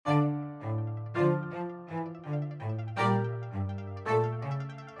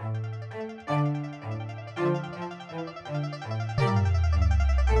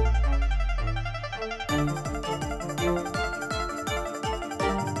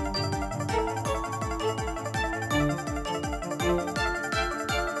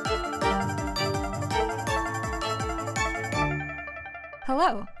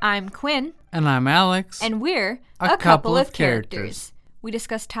Hello, I'm Quinn. And I'm Alex. And we're a couple of characters. We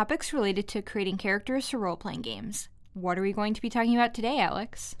discuss topics related to creating characters for role-playing games. What are we going to be talking about today,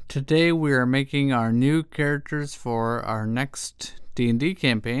 Alex? Today we are making our new characters for our next D&D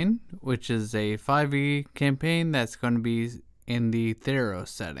campaign, which is a 5e campaign that's going to be in the Theros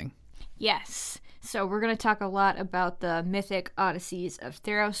setting. Yes. So we're going to talk a lot about the Mythic Odysseys of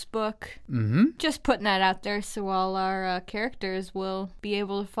Theros book. Just putting that out there so all our characters will be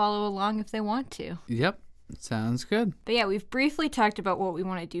able to follow along if they want to. Yep. Sounds good. But yeah, we've briefly talked about what we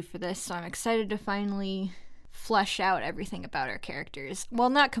want to do for this, so I'm excited to finally flesh out everything about our characters.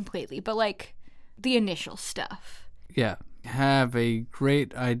 Well, not completely, but like the initial stuff. Yeah. Have a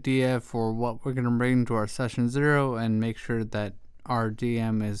great idea for what we're going to bring to our session 0 and make sure that our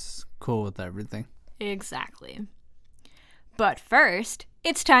DM is cool with everything. Exactly. But first,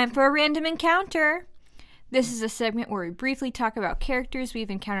 it's time for a random encounter. This is a segment where we briefly talk about characters we've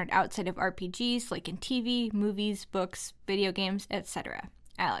encountered outside of RPGs, like in TV, movies, books, video games, etc.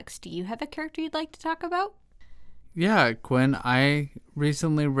 Alex, do you have a character you'd like to talk about? Yeah, Quinn, I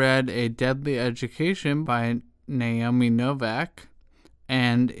recently read A Deadly Education by Naomi Novak,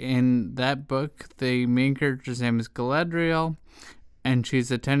 and in that book, the main character's name is Galadriel, and she's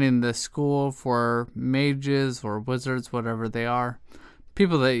attending the school for mages or wizards, whatever they are,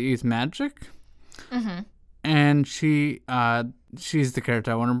 people that use magic. And she's the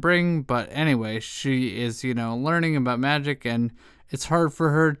character I want to bring, but anyway, she is, learning about magic, and it's hard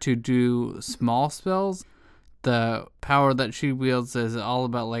for her to do small spells. The power that she wields is all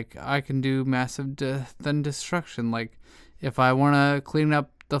about, like, I can do massive death and destruction. Like, if I want to clean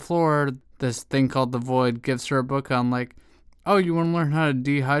up the floor, this thing called the Void gives her a book on, like, oh, you want to learn how to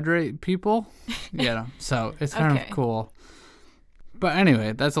dehydrate people? So it's kind of cool. But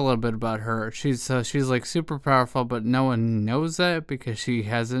anyway, that's a little bit about her. She's like super powerful, but no one knows that because she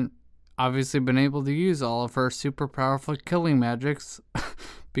hasn't obviously been able to use all of her super powerful killing magics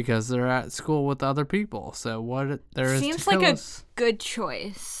because they're at school with other people. So what there is seems to kill like us. A good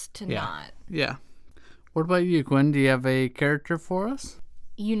choice to not. Yeah. What about you, Quinn? Do you have a character for us?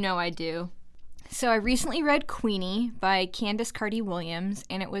 You know I do. So I recently read Queenie by Candace Carty-Williams,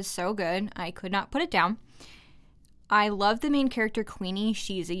 and it was so good, I could not put it down. I love the main character, Queenie.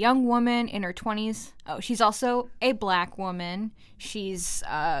 She's a young woman in her 20s. Oh, she's also a black woman. She's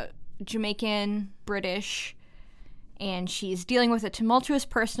Jamaican, British, and she's dealing with a tumultuous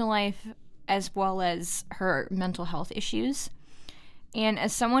personal life as well as her mental health issues. And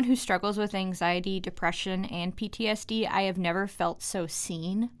as someone who struggles with anxiety, depression, and PTSD, I have never felt so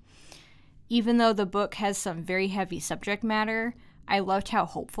seen. Even though the book has some very heavy subject matter, I loved how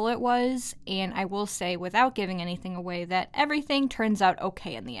hopeful it was, and I will say, without giving anything away, that everything turns out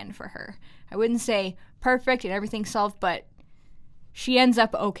okay in the end for her. I wouldn't say perfect and everything solved, but she ends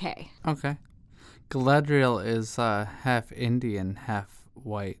up okay. Okay. Galadriel is half Indian, half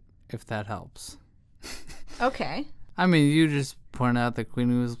white, if that helps. Okay. I mean, you just pointed out that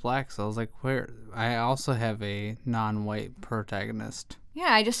Queenie was black, so I was like, where? I also have a non-white protagonist. Yeah,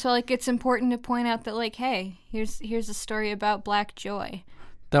 I just feel like it's important to point out that, like, hey, here's a story about black joy.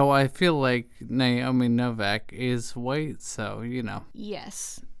 Though I feel like Naomi Novak is white, so,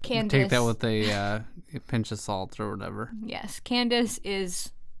 Yes. Candace. Take that with a pinch of salt or whatever. Yes, Candace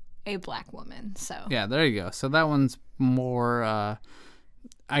is a black woman, so. Yeah, there you go. So that one's more,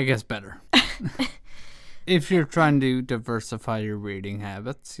 I guess, better. If you're trying to diversify your reading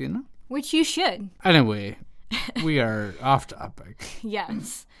habits, Which you should. Anyway, we are off topic.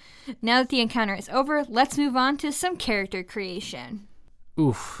 Yes. Now that the encounter is over, let's move on to some character creation.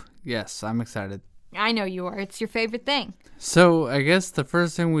 Oof. Yes, I'm excited. I know you are. It's your favorite thing. So I guess the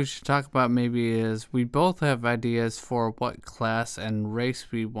first thing we should talk about maybe is we both have ideas for what class and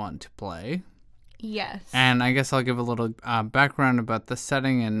race we want to play. Yes. And I guess I'll give a little background about the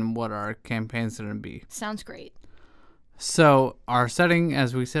setting and what our campaign's going to be. Sounds great. So our setting,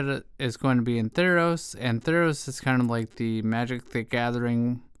 as we said, is going to be in Theros, and Theros is kind of like the Magic the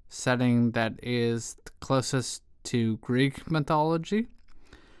Gathering setting that is closest to Greek mythology.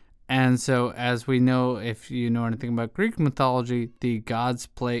 And so, as we know, if you know anything about Greek mythology, the gods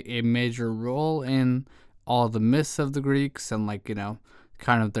play a major role in all the myths of the Greeks and,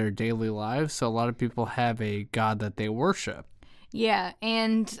 kind of their daily lives. So a lot of people have a god that they worship. Yeah,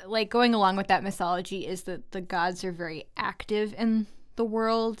 and going along with that mythology is that the gods are very active in the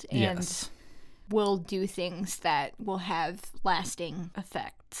world and will do things that will have lasting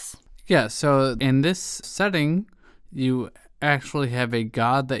effects. Yeah, so in this setting, you actually have a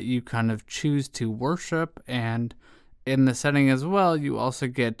god that you kind of choose to worship, and in the setting as well, you also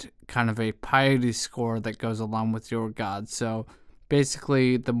get kind of a piety score that goes along with your god. So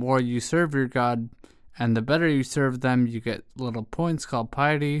basically the more you serve your god and the better you serve them, you get little points called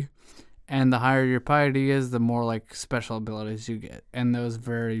piety. And the higher your piety is, the more like special abilities you get. And those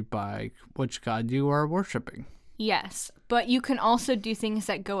vary by which god you are worshiping. Yes, but you can also do things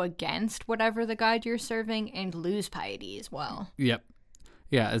that go against whatever the god you're serving and lose piety as well. Yep.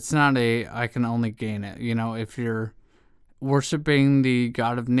 Yeah, it's not I can only gain it. You know, if you're worshiping the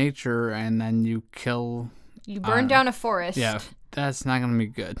god of nature and then you kill... You burn down a forest. Yeah, that's not going to be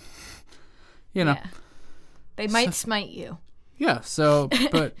good. You know. Yeah. They might smite you. Yeah, so,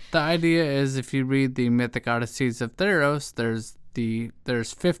 but the idea is if you read the Mythic Odysseys of Theros,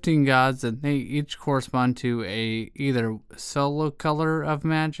 there's 15 gods and they each correspond to either solo color of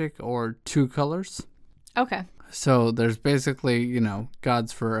magic or 2 colors. Okay. So there's basically, you know,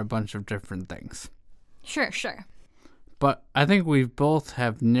 gods for a bunch of different things. Sure. But I think we both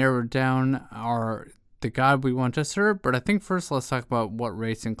have narrowed down the god we want to serve, but I think first let's talk about what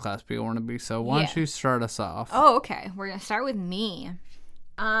race and class we want to be. So why don't you start us off? Oh, okay. We're going to start with me.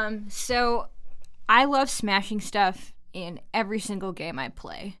 So I love smashing stuff in every single game I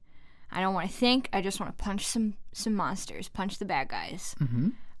play. I don't want to think. I just want to punch some monsters, punch the bad guys. Mm-hmm.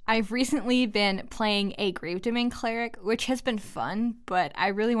 I've recently been playing a Grave Domain Cleric, which has been fun, but I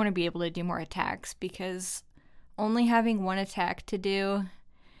really want to be able to do more attacks because only having one attack to do...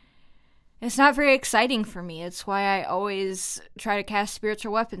 It's not very exciting for me. It's why I always try to cast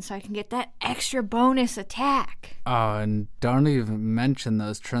Spiritual Weapon so I can get that extra bonus attack. Oh, and don't even mention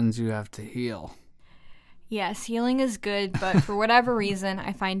those turns you have to heal. Yes, healing is good, but for whatever reason,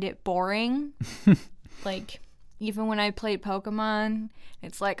 I find it boring. Like, even when I played Pokemon,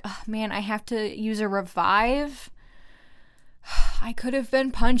 it's like, oh man, I have to use a revive? I could have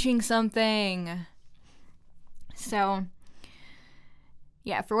been punching something. So...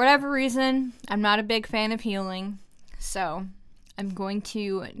 yeah, for whatever reason, I'm not a big fan of healing, so I'm going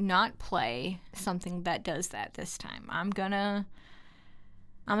to not play something that does that this time. I'm gonna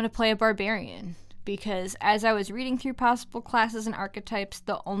play a barbarian, because as I was reading through possible classes and archetypes,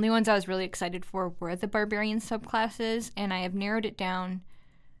 the only ones I was really excited for were the barbarian subclasses, and I have narrowed it down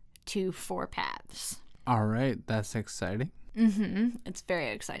to 4 paths. All right, that's exciting. It's very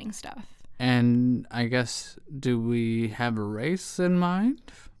exciting stuff. And I guess, do we have a race in mind?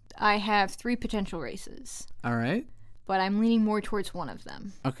 I have 3 potential races. All right. But I'm leaning more towards one of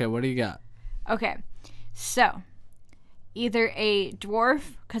them. Okay, what do you got? Okay, so either a dwarf,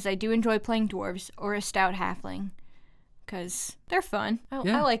 because I do enjoy playing dwarves, or a stout halfling, because they're fun.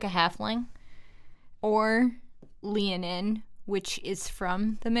 I like a halfling. Or Leonin, which is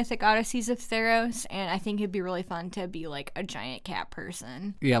from the Mythic Odysseys of Theros, and I think it'd be really fun to be like a giant cat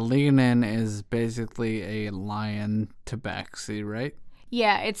person. Yeah, Leonin is basically a lion tabaxi, right?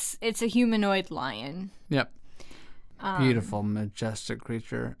 Yeah, it's a humanoid lion. Yep. Beautiful, majestic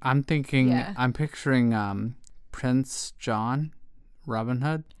creature. I'm picturing Prince John, Robin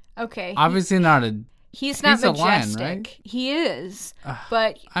Hood. Okay. Obviously not a... He's not majestic. A lion, right? He is,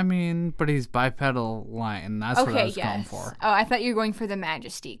 but... I mean, but he's bipedal lion. That's what I was going for. Oh, I thought you were going for the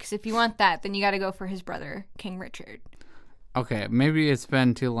majesty, because if you want that, then you got to go for his brother, King Richard. Okay, maybe it's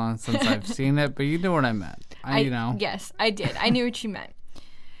been too long since I've seen it, but you know what I meant. You know. Yes, I did. I knew what you meant.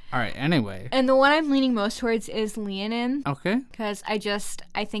 All right, anyway. And the one I'm leaning most towards is Leonin. Okay. Because I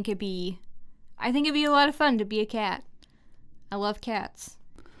think it'd be a lot of fun to be a cat. I love cats.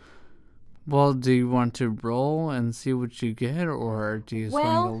 Well, do you want to roll and see what you get, or do you just want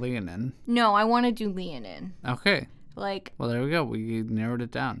to go Leonin? No, I want to do Leonin. Okay. Like. Well, there we go. We narrowed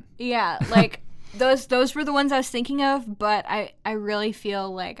it down. Yeah, like those were the ones I was thinking of, but I really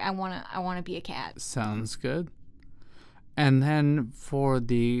feel like I wanna be a cat. Sounds good. And then for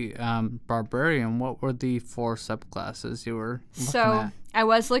the barbarian, what were the 4 subclasses you were looking at? I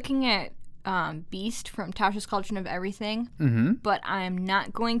was looking at Beast from Tasha's Cauldron of Everything, but I'm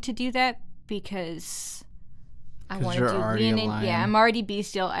not going to do that because I want to do Leonin. Yeah, I'm already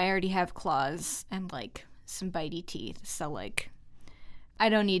bestial. I already have claws and like some bitey teeth, so like I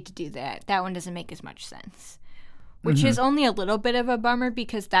don't need to do that. That one doesn't make as much sense. Which is only a little bit of a bummer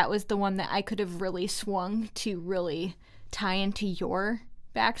because that was the one that I could have really swung to really tie into your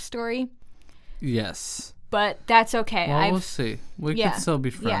backstory. Yes. But that's okay. Well, we'll see. We can still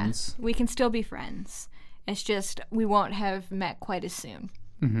be friends. Yeah, we can still be friends. It's just we won't have met quite as soon.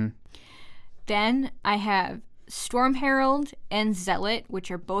 Then I have Storm Herald and Zealot,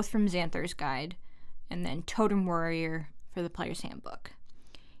 which are both from Xanthor's Guide, and then Totem Warrior for the Player's Handbook.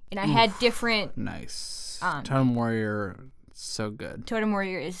 And I had different... Nice. Totem Warrior, so good. Totem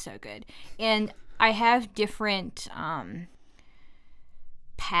Warrior is so good. And I have different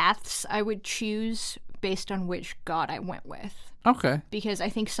paths I would choose based on which god I went with. Okay. Because I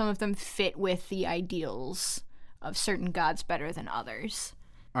think some of them fit with the ideals of certain gods better than others.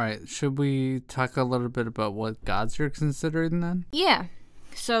 All right. Should we talk a little bit about what gods you're considering then? Yeah.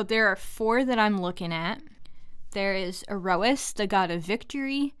 So there are 4 that I'm looking at. There is Erois, the god of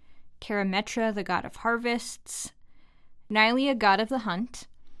victory, Karametra, the god of harvests, Nylea, god of the hunt,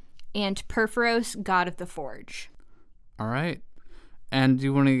 and Perforos, god of the forge. All right. And do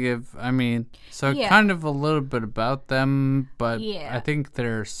you want to give, Yeah. kind of a little bit about them, but Yeah. I think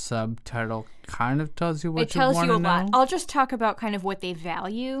their subtitle kind of tells you what It you tells want you to a lot. know. I'll just talk about kind of what they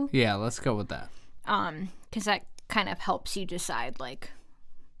value, Yeah, let's go with that. because that kind of helps you decide, like,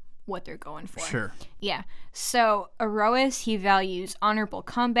 what they're going for. Sure. Yeah. So Erois, he values honorable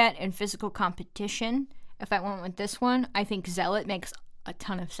combat and physical competition. If I went with this one, I think Zealot makes a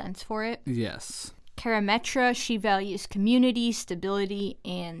ton of sense for it. Yes. Karametra, she values community, stability,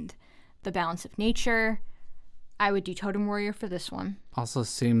 and the balance of nature. I would do Totem Warrior for this one. Also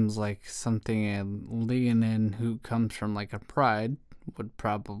seems like something a Leonin who comes from like a pride would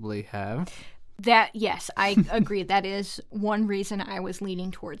probably have. That, yes, I agree. That is one reason I was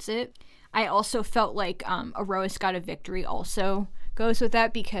leaning towards it. I also felt like Erois, god of victory also goes with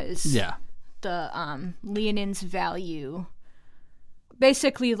that because Yeah. the Leonins value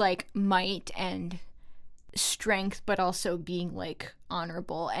basically like might and strength, but also being like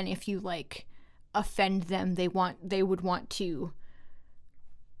honorable. And if you like offend them, they would want to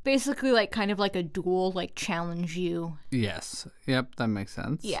basically like kind of like a duel, like challenge you. Yes. Yep, that makes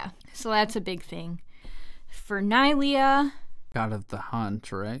sense. Yeah, so that's a big thing. For Nylea, God of the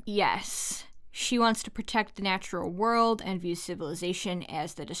hunt, right? yes, she wants to protect the natural world and views civilization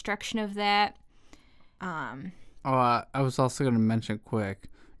as the destruction of that. I was also going to mention quick,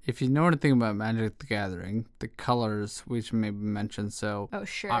 if you know anything about Magic the Gathering, the colors we should maybe mention. So, Oh,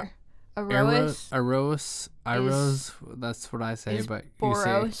 sure. Erois Iros, that's what I say, is but you say.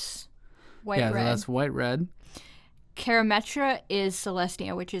 Boros, white, Yeah, so red. that's white, red. Karametra is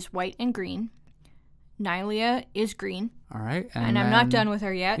Celestia, which is white and green. Nylea is green, All right. and I'm not then- done with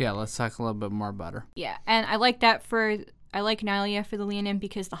her yet. Yeah, let's talk a little bit more about her. Yeah, and I like Nylea for the Leonin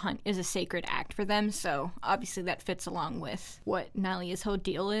because the hunt is a sacred act for them, so obviously that fits along with what Nylea's whole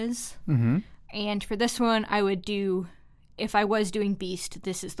deal is. Mm-hmm. And for this one, I would do, if I was doing Beast,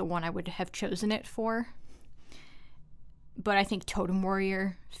 this is the one I would have chosen it for. But I think Totem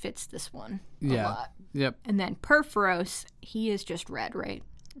Warrior fits this one a Yeah. lot. Yep. And then Perforos, he is just red, right?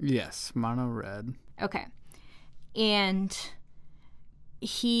 Yes, mono red. Okay. And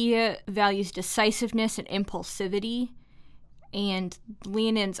he values decisiveness and impulsivity. And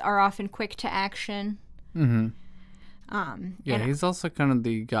Leonins are often quick to action. Mm-hmm. Yeah, and he's also kind of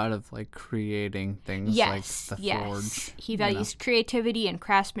the god of like creating things, yes, like the yes. forge. He values creativity and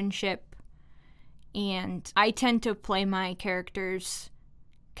craftsmanship. And I tend to play my characters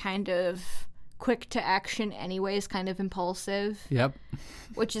kind of quick to action anyways, kind of impulsive. Yep.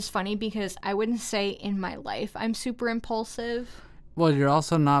 Which is funny because I wouldn't say in my life I'm super impulsive. Well, you're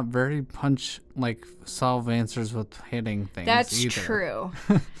also not very solve answers with hitting things. That's either. true.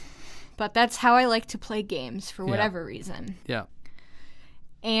 But that's how I like to play games for whatever reason. Yeah.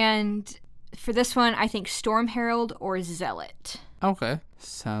 And for this one, I think Storm Herald or Zealot. Okay.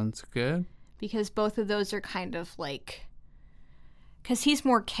 Sounds good. Because both of those are kind of like... Because he's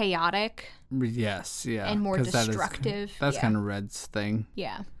more chaotic. Yes, yeah. And more 'cause destructive. That's Yeah. kind of Red's thing.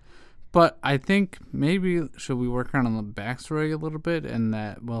 Yeah. But I think maybe should we work on the backstory a little bit, and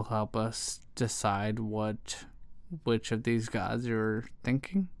that will help us decide which of these gods you're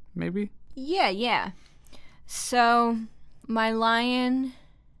thinking, maybe? Yeah. So, my Leonin,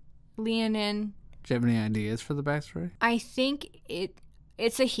 Do you have any ideas for the backstory? I think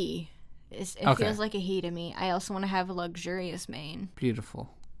it's a he. It Okay. feels like a he to me. I also want to have a luxurious mane. Beautiful.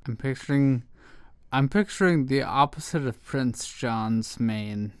 I'm picturing the opposite of Prince John's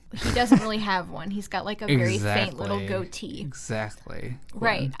mane. He doesn't really have one. He's got like a very faint little Exactly. goatee. Exactly.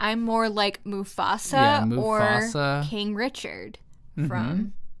 Right. I'm more like Mufasa, Yeah, Mufasa. or King Richard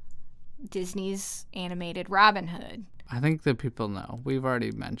from Disney's animated Robin Hood. I think that people know. We've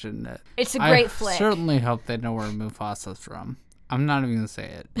already mentioned it. It's a great I flick. certainly hope they know where Mufasa's from. I'm not even going to say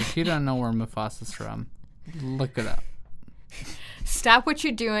it. If you don't know where Mufasa's from, look it up. Stop what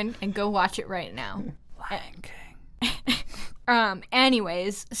you're doing and go watch it right now. Lion King.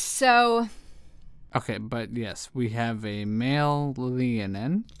 Anyways, so Okay, but yes, we have a male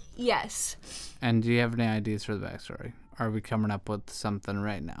Leonin. yes. And do you have any ideas for the backstory? Are we coming up with something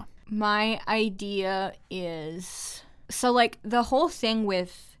right now? My idea is so like the whole thing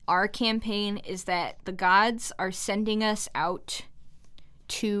with our campaign is that the gods are sending us out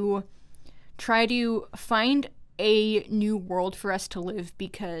to try to find a new world for us to live,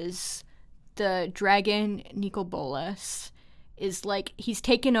 because the dragon Nicobolus is like, he's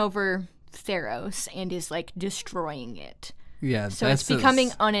taken over Theros and is like destroying it. Yeah, So it's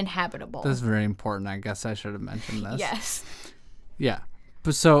becoming uninhabitable. That's very important. I guess I should have mentioned this. Yes. Yeah.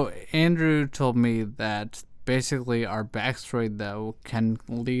 But so Andrew told me that basically our backstory, though, can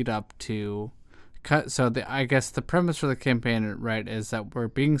lead up to... So I guess the premise for the campaign, right, is that we're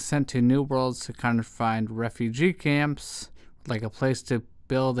being sent to new worlds to kind of find refugee camps, like a place to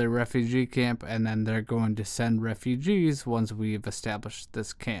build a refugee camp, and then they're going to send refugees once we've established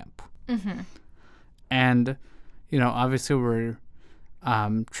this camp. Mm-hmm. And, obviously we're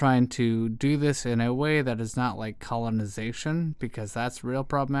trying to do this in a way that is not like colonization, because that's real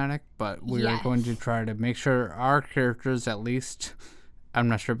problematic, but we are going to try to make sure our characters, at least, I'm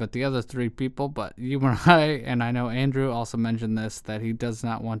not sure about the other three people, but you and I know Andrew also mentioned this, that he does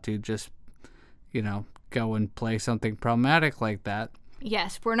not want to just, go and play something problematic like that.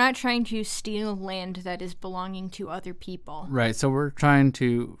 Yes, we're not trying to steal land that is belonging to other people. Right, so we're trying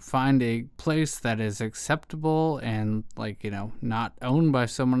to find a place that is acceptable and, not owned by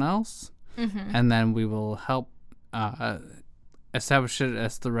someone else. Mm-hmm. And then we will help establish it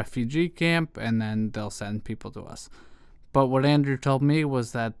as the refugee camp, and then they'll send people to us. But what Andrew told me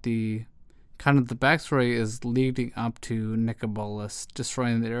was that the backstory is leading up to Nicobolus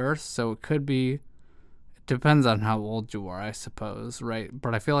destroying the Earth, so it could be... Depends on how old you are, I suppose, right?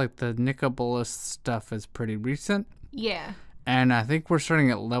 But I feel like the Nicobolus stuff is pretty recent. Yeah. And I think we're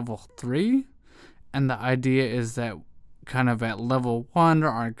starting at level 3. And the idea is that kind of at level 1,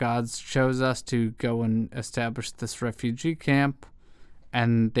 our gods chose us to go and establish this refugee camp.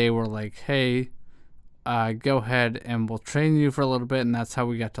 And they were like, hey, go ahead and we'll train you for a little bit. And that's how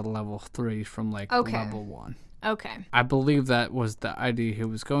we got to level 3 from level 1. Okay. I believe that was the idea he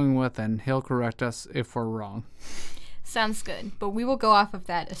was going with, and he'll correct us if we're wrong. Sounds good, but we will go off of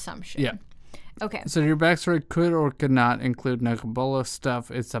that assumption. Yeah. Okay. So your backstory could or could not include Nicobolus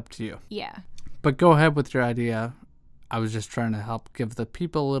stuff. It's up to you. Yeah. But go ahead with your idea. I was just trying to help give the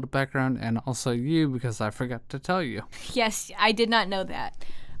people a little background, and also you, because I forgot to tell you. Yes, I did not know that.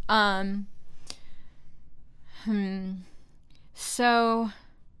 So,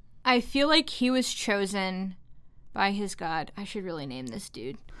 I feel like he was chosen by his god. I should really name this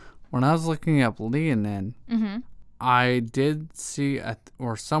dude. When I was looking up Leonin, Mm-hmm. I did see,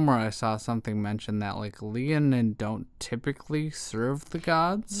 or somewhere I saw something mention that, Leonin don't typically serve the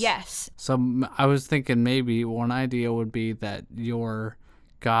gods. Yes. So I was thinking maybe one idea would be that your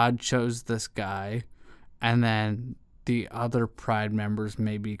god chose this guy, and then the other Pride members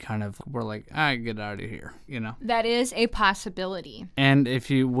maybe kind of were like, get out of here, That is a possibility. And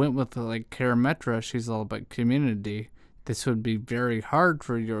if you went with, Karametra, she's all about community, this would be very hard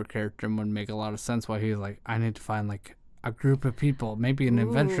for your character and would make a lot of sense why he's like, I need to find, a group of people, maybe an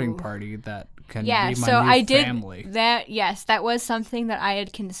adventuring party that can be my new family. That. Yes, that was something that I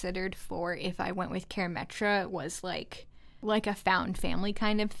had considered for if I went with Karametra, was like a found family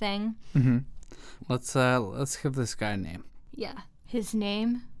kind of thing. Mm-hmm. Let's give this guy a name. Yeah. His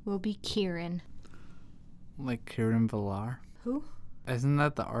name will be Kieran. Like Kieran Villar? Who? Isn't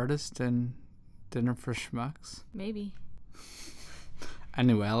that the artist in Dinner for Schmucks? Maybe.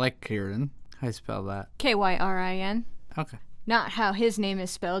 Anyway, I like Kieran. How do you spell that? Kyrin. Okay. Not how his name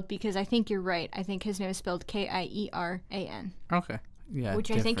is spelled, because I think you're right. I think his name is spelled Kieran. Okay. Yeah. Which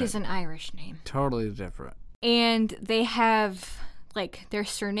different. I think is an Irish name. Totally different. And they have, their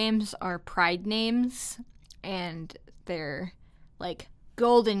surnames are Pride names, and they're,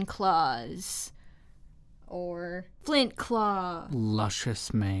 Golden Claws, or Flint Claw.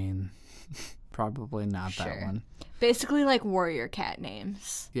 Luscious Mane. Probably not Sure. that one. Basically, warrior cat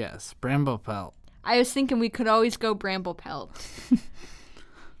names. Yes. Bramblepelt. I was thinking we could always go Bramblepelt.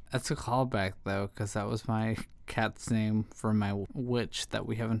 That's a callback, though, because that was my cat's name for my witch that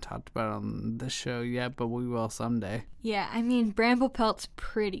we haven't talked about on the show yet, but we will someday. Yeah, I mean, Bramblepelt's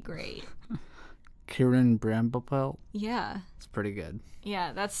pretty great. Kieran Bramblepelt? Yeah. It's pretty good.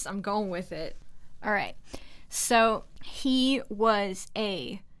 Yeah, I'm going with it. All right. So he was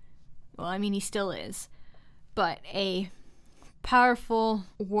he still is, but a powerful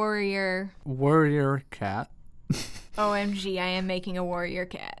warrior. Warrior cat. OMG, I am making a warrior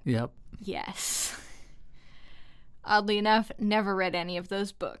cat. Yep. Yes. Oddly enough, never read any of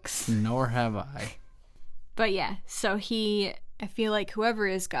those books. Nor have I. But yeah, so I feel like whoever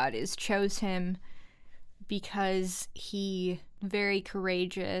his god is chose him because he very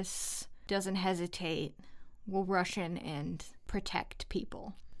courageous, doesn't hesitate, will rush in and protect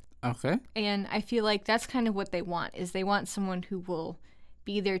people. Okay. And I feel like that's kind of what they want, is they want someone who will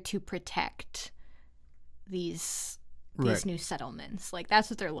be there to protect these Right. new settlements. Like, that's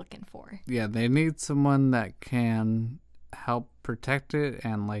what they're looking for. Yeah, they need someone that can help protect it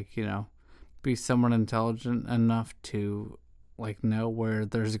and, like, be somewhat intelligent enough to, like, know where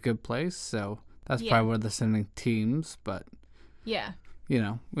there's a good place. So that's probably where they're sending teams. But, Yeah.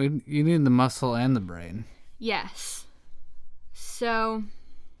 you need the muscle and the brain. Yes. So,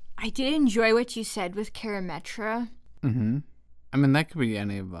 I did enjoy what you said with Karametra. Mm-hmm. I mean, that could be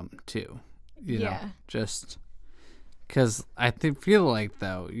any of them, too. Just because I feel like,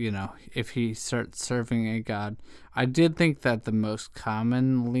 though, if he starts serving a god, I did think that the most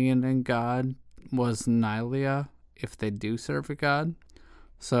common Leonin god was Nylea, if they do serve a god.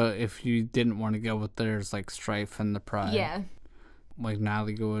 So if you didn't want to go with theirs, like Strife and the Pride, like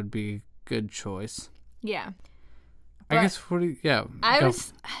Nylea would be a good choice. Yeah. I guess,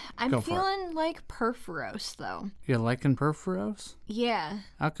 I'm feeling like Perforos, though. You're liking Perforos? Yeah.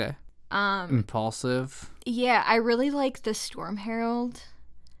 Okay. Impulsive. Yeah, I really like the Storm Herald.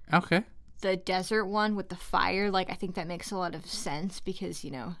 Okay. The desert one with the fire, like, I think that makes a lot of sense because,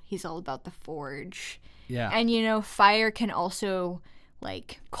 he's all about the forge. Yeah. And, fire can also,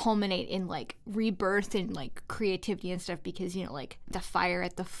 like, culminate in, like, rebirth and, like, creativity and stuff because, like, the fire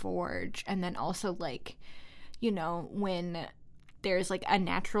at the forge. And then also, like, when there's, like, a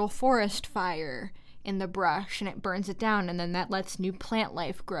natural forest fire in the brush and it burns it down and then that lets new plant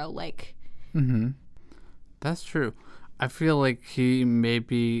life grow, like. Mm-hmm. That's true. I feel like he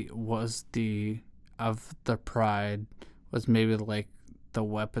maybe was of the Pride, was maybe like the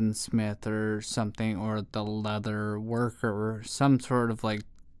weaponsmith or something, or the leather worker, or some sort of like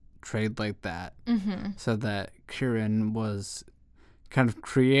trade like that. Mm-hmm. So that Kirin was kind of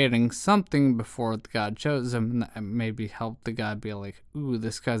creating something before the god chose him, and that maybe helped the god be like, ooh,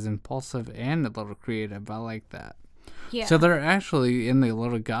 this guy's impulsive and a little creative. I like that. Yeah. So there are actually, in the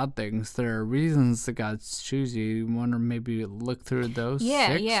little god things, there are reasons the gods choose you. You want to maybe look through those 6?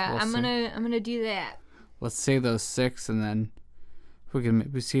 I'm gonna do that. Let's say those 6, and then we can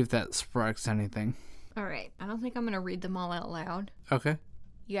maybe see if that sparks anything. All right. I don't think I'm gonna read them all out loud. Okay.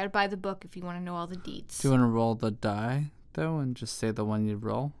 You gotta buy the book if you want to know all the deets. Do you want to roll the die, though, and just say the one you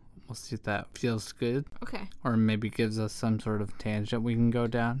roll? We'll see if that feels good. Okay. Or maybe gives us some sort of tangent we can go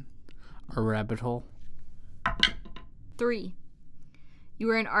down. A rabbit hole. 3. You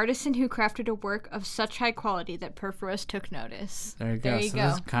were an artisan who crafted a work of such high quality that Perforos took notice. There you go.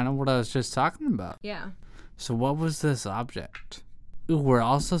 That's kind of what I was just talking about. Yeah. So what was this object? Ooh, we're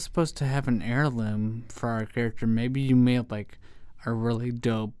also supposed to have an heirloom for our character. Maybe you made like a really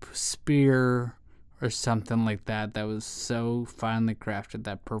dope spear or something like that was so finely crafted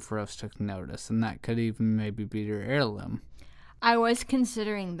that Perforos took notice, and that could even maybe be your heirloom. I was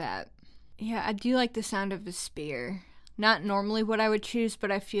considering that. Yeah, I do like the sound of a spear. Not normally what I would choose,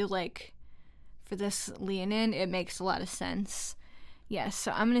 but I feel like for this Leonin, it makes a lot of sense. Yes,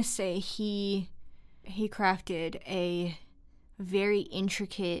 so I'm going to say he crafted a very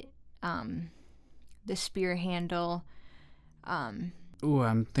intricate, the spear handle, Ooh,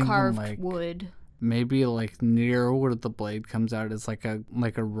 I'm thinking carved like wood. Maybe like near where the blade comes out is like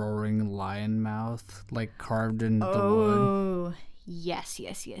a roaring lion mouth, like carved into the wood. Oh, yes.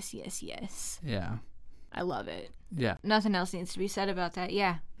 Yeah. I love it. Yeah. Nothing else needs to be said about that.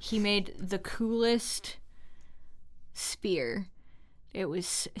 Yeah. He made the coolest spear. It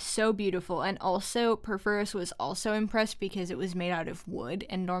was so beautiful. And also, Perforos was also impressed because it was made out of wood.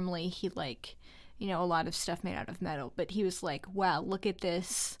 And normally he like, a lot of stuff made out of metal. But he was like, wow, look at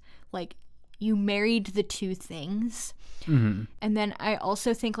this. Like, you married the two things. Mm-hmm. And then I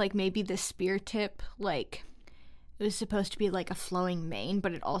also think like maybe the spear tip, like, it was supposed to be like a flowing mane,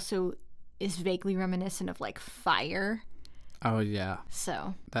 but it also is vaguely reminiscent of like fire. Oh yeah.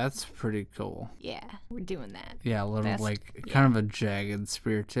 So that's pretty cool. Yeah, we're doing that. Yeah, a little kind of a jagged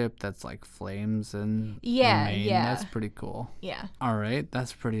spear tip that's like flames and the mane. That's pretty cool. Yeah. All right,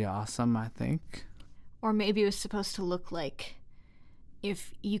 that's pretty awesome, I think. Or maybe it was supposed to look like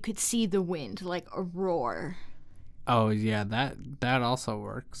if you could see the wind, like a roar. Oh yeah, that also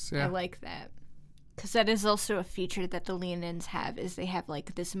works. Yeah. I like that. Because that is also a feature that the Leonins have, is they have,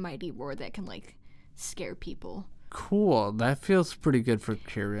 like, this mighty roar that can, like, scare people. Cool. That feels pretty good for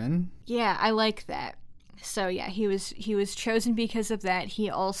Kirin. Yeah, I like that. So, yeah, he was chosen because of that.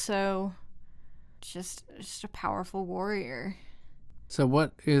 He also just a powerful warrior. So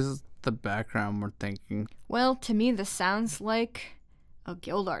what is the background we're thinking? Well, to me, this sounds like a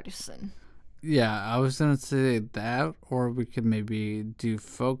guild artisan. Yeah, I was going to say that, or we could maybe do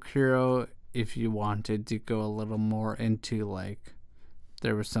folk hero if you wanted to go a little more into like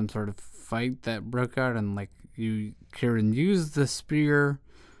there was some sort of fight that broke out, and like Kieran used the spear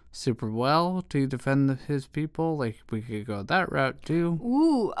super well to defend his people. Like, we could go that route too.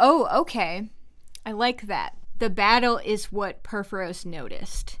 Ooh, oh, okay. I like that. The battle is what Perforos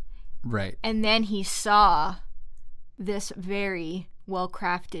noticed. Right. And then he saw this very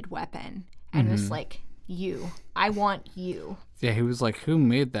well-crafted weapon and was like, I want you. Yeah, he was like, who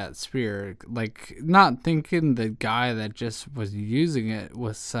made that spear? Like, not thinking the guy that just was using it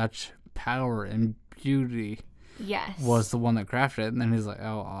with such power and beauty Yes. was the one that crafted it. And then he's like,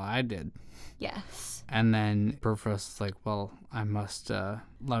 oh, I did. Yes. And then Perforos is like, well, I must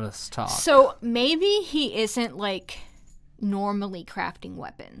let us talk. So maybe he isn't, like, normally crafting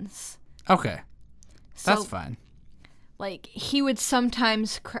weapons. Okay. That's So, fine. like, he would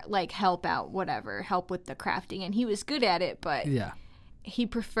sometimes, help out, help with the crafting. And he was good at it, but Yeah. he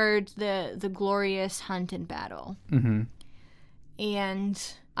preferred the glorious hunt and battle. Mm-hmm.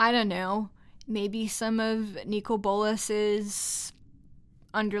 And, I don't know, maybe some of Nicol Bolas's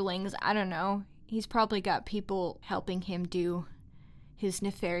underlings, I don't know. He's probably got people helping him do his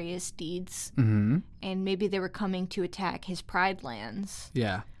nefarious deeds. Mm-hmm. And maybe they were coming to attack his Pride lands,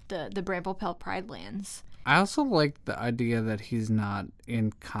 Yeah. the Bramblepelt Pride lands. I also like the idea that he's not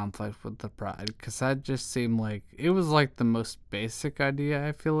in conflict with the Pride, because that just seemed like it was like the most basic idea,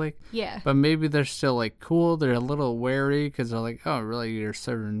 I feel like. Yeah. But maybe they're still like cool. They're a little wary because they're like, oh, really? You're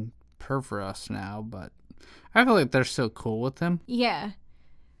serving Perforos now? But I feel like they're still cool with him. Yeah.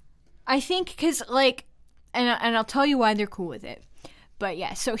 I think because, like, and I'll tell you why they're cool with it. But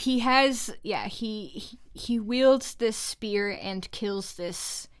yeah, so he has, he wields this spear and kills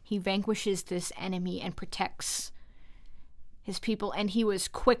this. He vanquishes this enemy and protects his people, and he was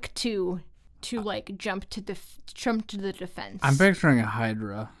quick to like jump to the defense. I'm picturing a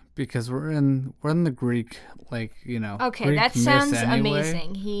Hydra because we're in the Greek, like, Okay, Greek that myths sounds anyway.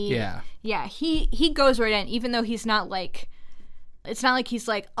 amazing. Yeah. He goes right in, even though he's not like, it's not like he's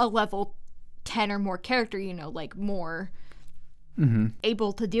like a level 10 or more character, like more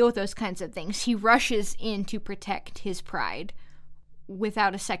able to deal with those kinds of things. He rushes in to protect his pride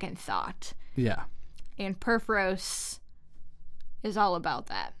without a second thought. Yeah. And Perforos is all about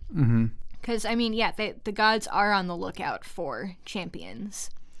that. Mm-hmm. Because, I mean, yeah, the gods are on the lookout for champions.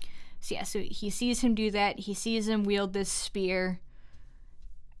 So, yeah, so he sees him do that. He sees him wield this spear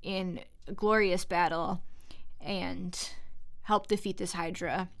in a glorious battle and help defeat this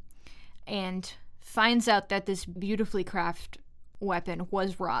Hydra. And finds out that this beautifully crafted weapon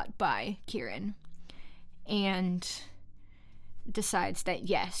was wrought by Kieran. And decides that,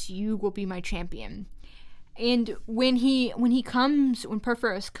 yes, you will be my champion. And when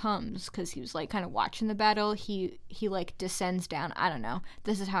Perforos comes, because he was like kind of watching the battle, he like descends down. I don't know.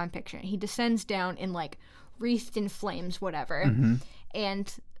 This is how I'm picturing it. He descends down in like wreathed in flames, whatever. Mm-hmm.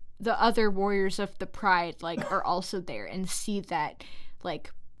 And the other warriors of the Pride like are also there and see that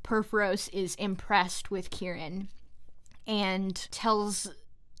like Perforos is impressed with Kieran and tells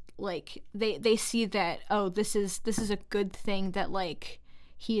like they see that, oh, this is a good thing that like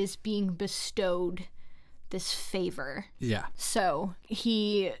he is being bestowed this favor. Yeah. So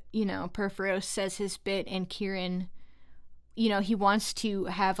he, Perforos says his bit, and Kieran, he wants to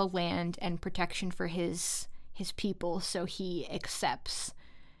have a land and protection for his people, so he accepts.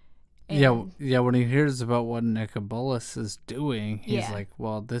 And Yeah, when he hears about what Nicol Bolas is doing, he's like,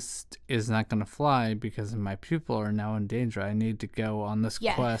 well, this is not going to fly because my people are now in danger. I need to go on this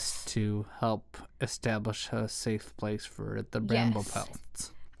quest to help establish a safe place for the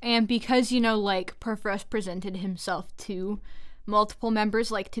Bramblepelts. And because, like, Perforos presented himself to multiple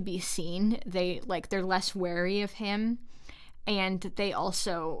members, like, to be seen, they're less wary of him. And they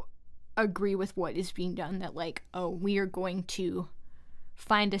also agree with what is being done, that, like, oh, we are going to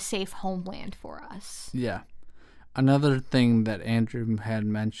find a safe homeland for us. Yeah. Another thing that Andrew had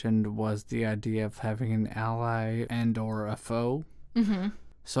mentioned was the idea of having an ally and or a foe. Mm-hmm.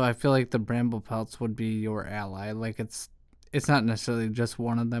 So I feel like the Bramblepelts would be your ally. Like, it's not necessarily just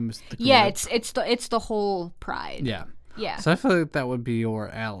one of them. It's the group. Yeah, it's the whole Pride. Yeah. Yeah. So I feel like that would be your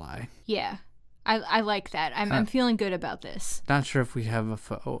ally. Yeah. I like that. I'm feeling good about this. Not sure if we have a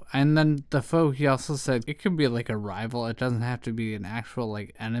foe. And then the foe, he also said it could be like a rival. It doesn't have to be an actual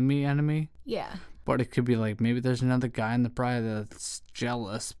like enemy. Yeah. But it could be like maybe there's another guy in the Pride that's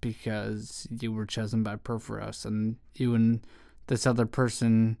jealous because you were chosen by Perforos, and you and this other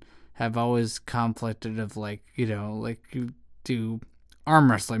person have always conflicted of like, like you do arm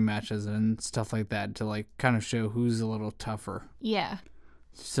wrestling matches and stuff like that to like kind of show who's a little tougher. Yeah.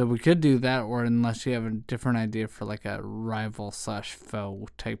 So we could do that, or unless you have a different idea for like a rival/foe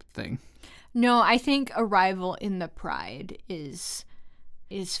type thing. No, I think a rival in the Pride is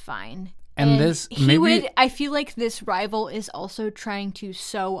is fine. And this, he maybe... would, I feel like this rival is also trying to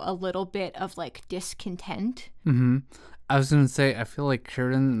sow a little bit of, like, discontent. Mm-hmm. I was going to say, I feel like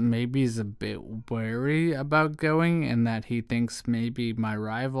Kieran maybe is a bit wary about going, and that he thinks maybe my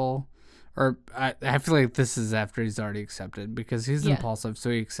rival, or I feel like this is after he's already accepted, because he's impulsive, so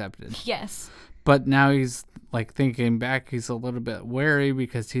he accepted. Yes. But now he's, like, thinking back, he's a little bit wary,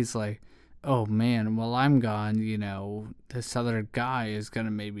 because he's like, oh man, while I'm gone, you know, this other guy is going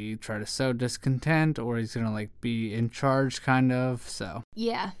to maybe try to sow discontent, or he's going to, like, be in charge, kind of, so.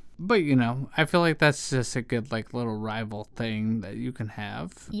 Yeah. But, you know, I feel like that's just a good, like, little rival thing that you can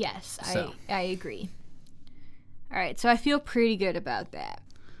have. Yes, So. I agree. All right, so I feel pretty good about that.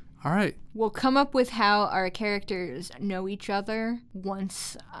 All right. We'll come up with how our characters know each other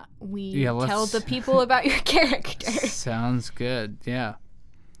once we tell the people about your character. Sounds good, yeah.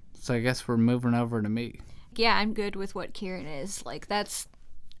 So I guess we're moving over to me. Yeah, I'm good with what Kieran is. Like, that's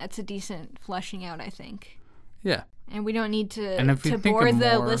a decent fleshing out, I think. Yeah. And we don't need to bore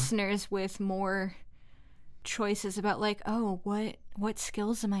the listeners with more choices about, like, oh, what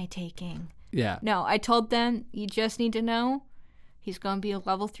skills am I taking? Yeah. No, I told them, you just need to know he's going to be a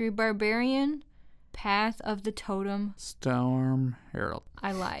level 3 barbarian, Path of the Totem. Storm Herald.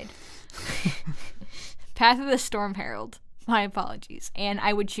 I lied. Path of the Storm Herald. My apologies. And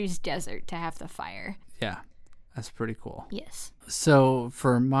I would choose Desert to have the fire. Yeah, that's pretty cool. Yes. So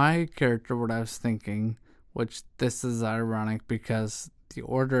for my character, what I was thinking, which this is ironic because the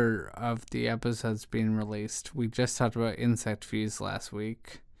order of the episodes being released, we just talked about Insect Fuse last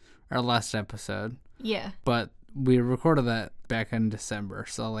episode. Yeah. But we recorded that back in December,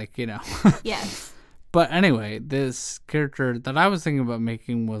 so, like, you know. Yes. But anyway, this character that I was thinking about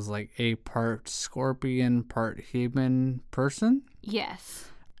making was like a part scorpion, part human person. Yes.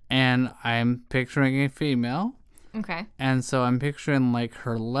 And I'm picturing a female. Okay. And so I'm picturing like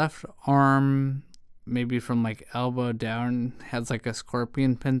her left arm, maybe from like elbow down, has like a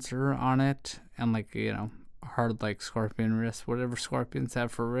scorpion pincer on it. And like, you know, hard like scorpion wrist, whatever scorpions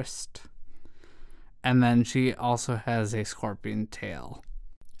have for wrist. And then she also has a scorpion tail.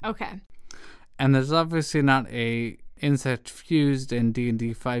 Okay. And there's obviously not a insect fused in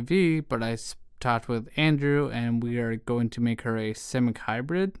D&D 5e, but I talked with Andrew, and we are going to make her a simic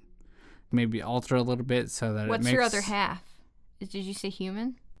hybrid. Maybe alter a little bit so that What's your other half? Did you say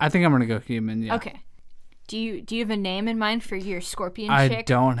human? I think I'm going to go human, yeah. Okay. Do you have a name in mind for your scorpion chick? I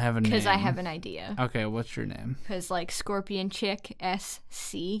don't have a name. Because I have an idea. Okay, what's your name? Because, like, scorpion chick,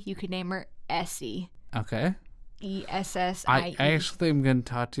 SC, you could name her Essie. Okay. ESSIE. I actually am going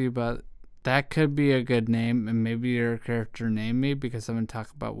to talk to you about... That could be a good name, and maybe your character name me, because I'm going to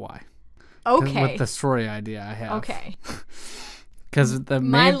talk about why. Okay. With the story idea I have. Okay. Because the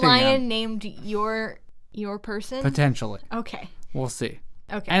my main thing lion named your person? Potentially. Okay. We'll see.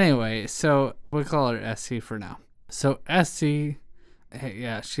 Okay. Anyway, so we'll call her SC for now. So SC,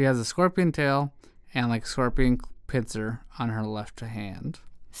 yeah, she has a scorpion tail and like scorpion pincer on her left hand.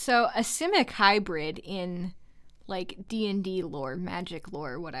 So a simic hybrid in like D&D lore, magic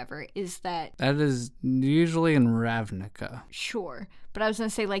lore, whatever, is that... That is usually in Ravnica. Sure. But I was going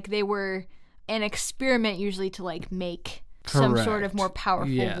to say, like, they were an experiment usually to, like, make some sort of more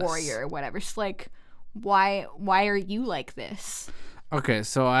powerful warrior or whatever. So, like, why are you like this? Okay,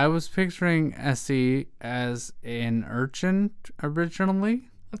 so I was picturing Essie as an urchin originally.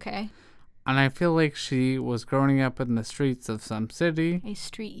 Okay. And I feel like she was growing up in the streets of some city. A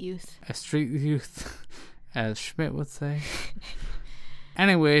street youth. A street youth. As Schmidt would say.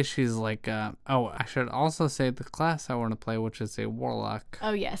 Anyway, she's like, I should also say the class I want to play, which is a warlock.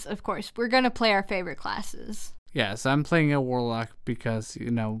 Oh, yes, of course. We're going to play our favorite classes. Yes, I'm playing a warlock because,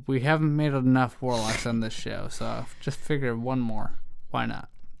 you know, we haven't made enough warlocks on this show, so I've just figured one more. Why not?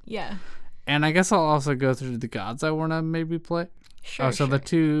 Yeah. And I guess I'll also go through the gods I want to maybe play. Sure, So the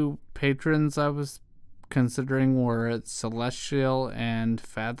two patrons I was considering were Celestial and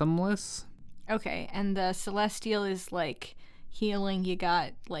Fathomless. Okay, and the Celestial is, like, healing. You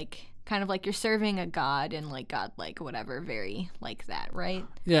got, like, kind of like you're serving a god and, like, god-like, whatever, very like that, right?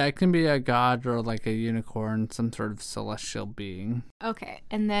 Yeah, it can be a god or, like, a unicorn, some sort of celestial being. Okay,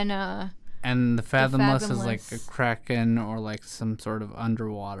 and then, And the Fathomless is, like, a kraken or, like, some sort of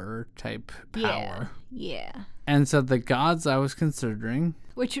underwater type power. Yeah. And so the gods I was considering...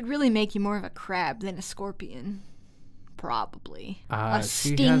 Which would really make you more of a crab than a scorpion. Probably. A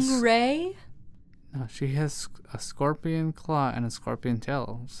stingray? No, she has a scorpion claw and a scorpion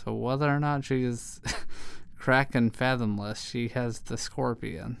tail. So whether or not she is Kraken Fathomless, she has the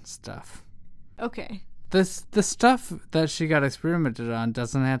scorpion stuff. Okay. The stuff that she got experimented on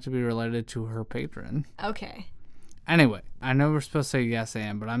doesn't have to be related to her patron. Okay. Anyway, I know we're supposed to say yes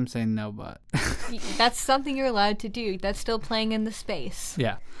and, but I'm saying no but. That's something you're allowed to do. That's still playing in the space.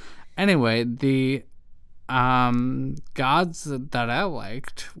 Yeah. Anyway, the gods that I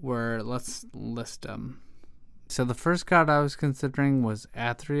liked were, let's list them. So the first god I was considering was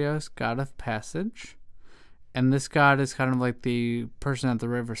Athreos, god of passage. And this god is kind of like the person at the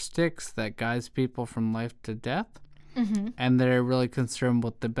river Styx that guides people from life to death. Mm-hmm. And they're really concerned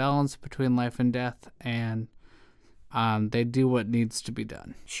with the balance between life and death, and they do what needs to be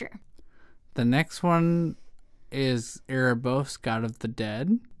done. Sure. The next one is Erebos, god of the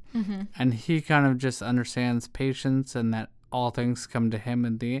dead. Mm-hmm. And he kind of just understands patience and that all things come to him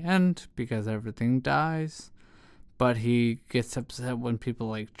in the end because everything dies. But he gets upset when people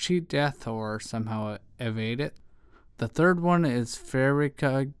like cheat death or somehow evade it. The third one is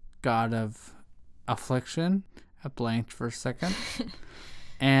Pharika, god of affliction. I blanked for a second.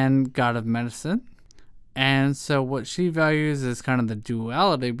 And god of medicine. And so what she values is kind of the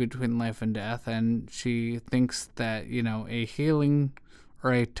duality between life and death. And she thinks that, you know, a healing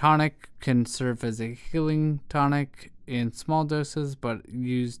or a tonic can serve as a healing tonic in small doses, but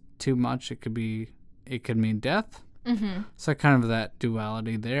used too much, it could mean death. Mm-hmm. So kind of that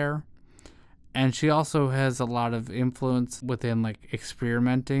duality there. And she also has a lot of influence within like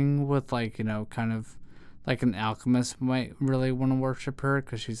experimenting with like, you know, kind of like an alchemist might really want to worship her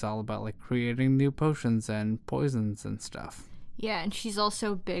because she's all about like creating new potions and poisons and stuff. Yeah, and she's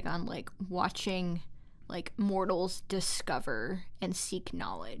also big on like watching like mortals discover and seek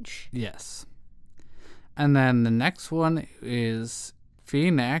knowledge. Yes. And then the next one is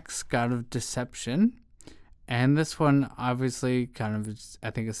Phoenix, god of deception. And this one obviously kind of,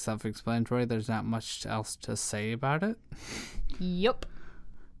 I think, is self-explanatory. There's not much else to say about it. Yup.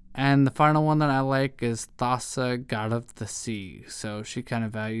 And the final one that I like is Thassa, god of the sea. So she kind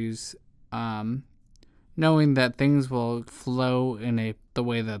of values knowing that things will flow in the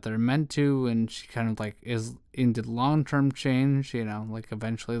way that they're meant to, and she kind of like is into long-term change, you know, like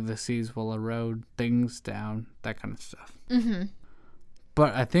eventually the seas will erode things down, that kind of stuff. Mm-hmm.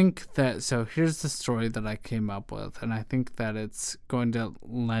 But I think that, so here's the story that I came up with, and I think that it's going to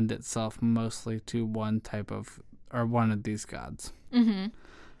lend itself mostly to one of these gods. Mm-hmm.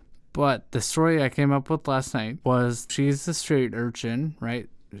 But the story I came up with last night was she's a street urchin, right?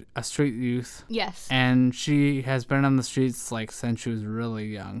 A street youth. Yes. And she has been on the streets like since she was really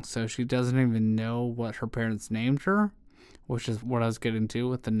young. So she doesn't even know what her parents named her, which is what I was getting to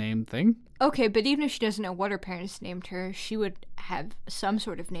with the name thing. Okay, but even if she doesn't know what her parents named her, she would have some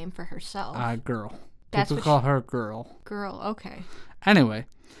sort of name for herself. Girl. That's People what call her Girl. Girl, okay. Anyway,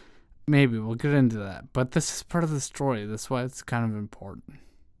 maybe we'll get into that. But this is part of the story. That's why it's kind of important.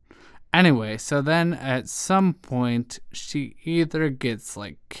 Anyway, so then at some point, she either gets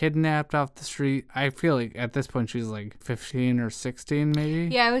like kidnapped off the street. I feel like at this point she's like 15 or 16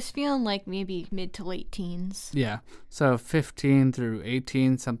 maybe. Yeah, I was feeling like maybe mid to late teens. Yeah, so 15 through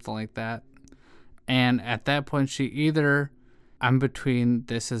 18, something like that. And at that point, she either, I'm between,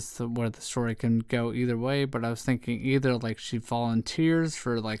 where the story can go either way, but I was thinking either like she volunteers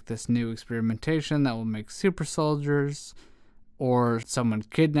for like this new experimentation that will make super soldiers, or someone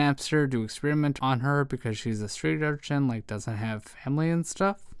kidnaps her to experiment on her because she's a street urchin, like doesn't have family and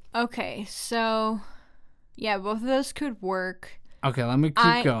stuff. Okay, so yeah, both of those could work. Okay, let me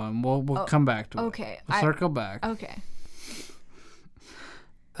keep going. We'll come back to it. Okay. We'll circle back. Okay.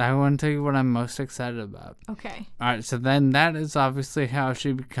 I want to tell you what I'm most excited about. Okay. All right, so then that is obviously how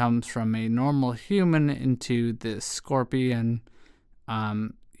she becomes from a normal human into this scorpion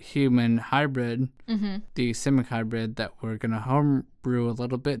human hybrid, mm-hmm. the Simic hybrid that we're going to homebrew a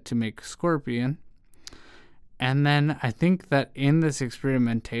little bit to make Scorpion. And then I think that in this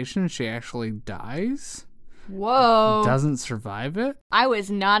experimentation, she actually dies. Whoa. Doesn't survive it. I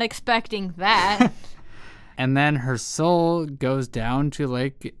was not expecting that. And then her soul goes down to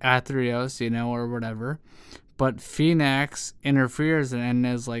like Athreos, you know, or whatever. But Phoenix interferes and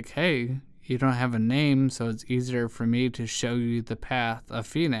is like, hey, you don't have a name, so it's easier for me to show you the path of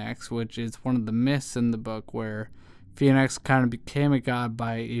Phoenix, which is one of the myths in the book where Phoenix kind of became a god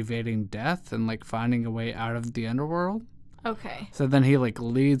by evading death and like finding a way out of the underworld. Okay. So then he like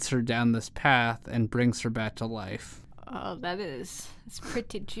leads her down this path and brings her back to life. Oh, it's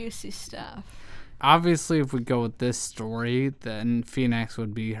pretty juicy stuff. Obviously, if we go with this story, then Phoenix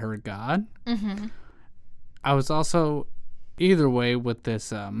would be her god. Mm-hmm. I was also either way with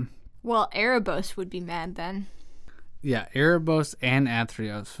this Well, Erebos would be mad then. Yeah, Erebos and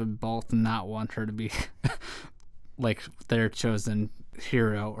Athreos would both not want her to be like their chosen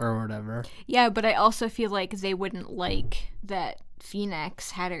hero or whatever. Yeah, but I also feel like they wouldn't like that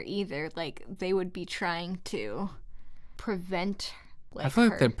Phoenix had her either. Like, they would be trying to prevent I feel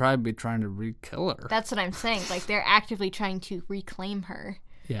like her. they'd probably be trying to re-kill her. That's what I'm saying. Like, they're actively trying to reclaim her.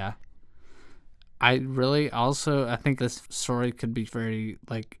 Yeah. I think this story could be very,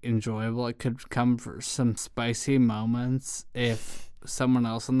 like, enjoyable. It could come for some spicy moments if someone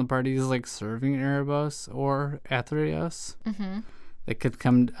else in the party is, like, serving Erebos or Athreos. Mm-hmm. They could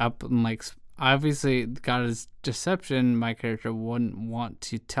come up and, like, obviously, God is deception. My character wouldn't want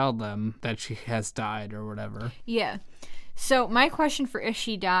to tell them that she has died or whatever. Yeah. So my question for if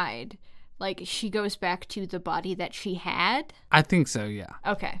she died, like, she goes back to the body that she had? I think so, yeah.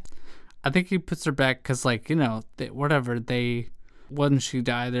 Okay. I think he puts her back because, like, you know, when she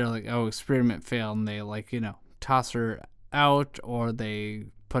died, they're like, oh, experiment failed, and they, like, you know, toss her out, or they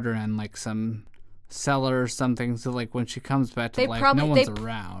put her in, like, some cellar or something, so, like, when she comes back to life, no one's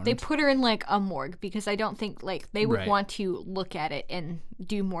around. They put her in, like, a morgue, because I don't think, like, they would Right. want to look at it and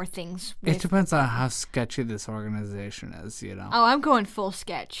do more things It with. depends on how sketchy this organization is, you know? Oh, I'm going full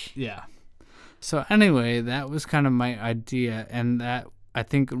sketch. Yeah. So anyway, that was kind of my idea, and that I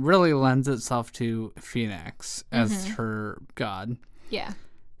think really lends itself to Phoenix as her god. Yeah.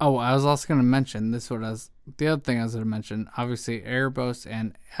 Oh, I was also going to mention the other thing I was going to mention. Obviously, Erebos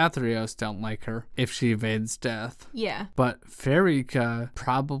and Athreos don't like her if she evades death. Yeah. But Pharika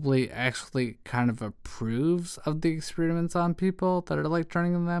probably actually kind of approves of the experiments on people that are like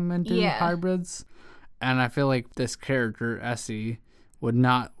turning them into hybrids. And I feel like this character, Essie, would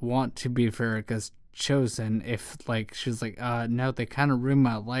not want to be Pharika's chosen if, like, she's like, no, they kind of ruined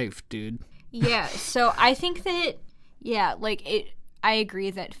my life, dude. Yeah. So I think that, I agree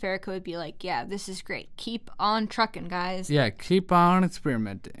that Farrakha would be like, yeah, this is great. Keep on trucking, guys. Yeah, keep on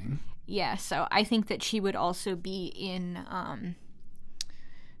experimenting. Yeah, so I think that she would also be in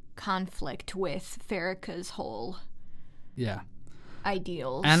conflict with Farrakha's whole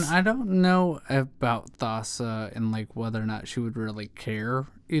ideals. And I don't know about Thassa and, like, whether or not she would really care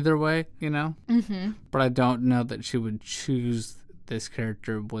either way, you know? Mm-hmm. But I don't know that she would choose this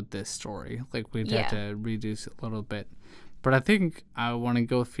character with this story. Like, we'd have to reduce it a little bit. But I think I want to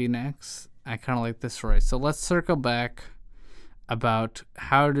go with Phoenix. I kind of like this story. So let's circle back about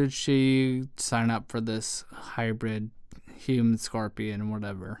how did she sign up for this hybrid human scorpion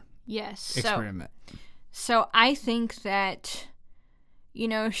whatever experiment. So I think that, you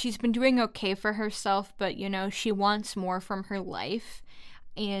know, she's been doing okay for herself, but, you know, she wants more from her life.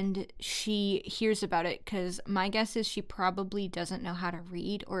 And she hears about it because my guess is she probably doesn't know how to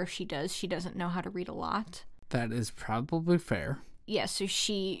read, or if she does, she doesn't know how to read a lot. That is probably fair. Yeah, so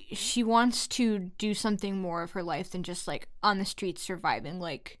she wants to do something more of her life than just, like, on the streets surviving.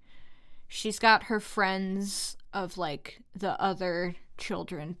 Like, she's got her friends of, like, the other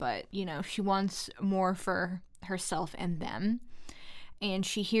children, but, you know, she wants more for herself and them. And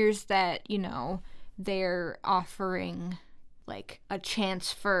she hears that, you know, they're offering, like, a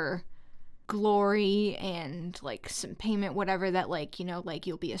chance for glory and, like, some payment, whatever, that, like, you know, like,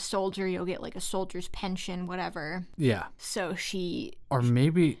 you'll be a soldier, you'll get, like, a soldier's pension, whatever. Yeah. So she... Or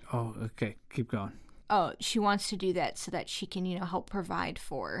maybe... Oh, okay. Keep going. Oh, she wants to do that so that she can, you know, help provide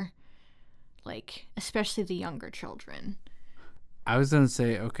for, like, especially the younger children. I was going to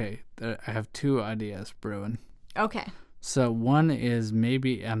say, okay, I have two ideas brewing. Okay. So one is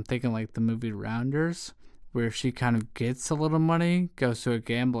maybe, I'm thinking like the movie Rounders, where she kind of gets a little money, goes to a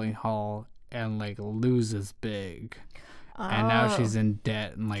gambling hall, and, like, loses big. Oh. And now she's in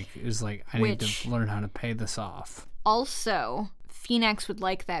debt and, like, is like, I need to learn how to pay this off. Also, Phoenix would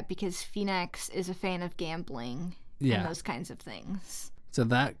like that because Phoenix is a fan of gambling and those kinds of things. So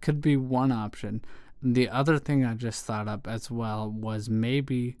that could be one option. The other thing I just thought up as well was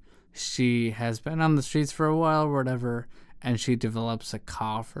maybe she has been on the streets for a while or whatever, and she develops a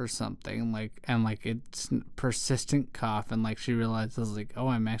cough or something, like, and, like, it's persistent cough, and, like, she realizes, like, oh,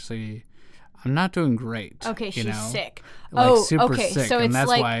 I'm not doing great. Okay, she's sick. Like, super sick, so and it's that's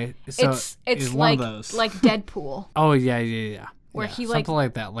like, why. So it's one like, of those. like Deadpool. Oh, yeah. Where he, like... Something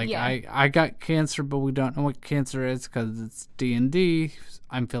like that. Like, I got cancer, but we don't know what cancer is because it's D&D.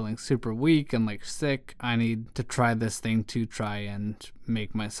 I'm feeling super weak and, like, sick. I need to try this thing to try and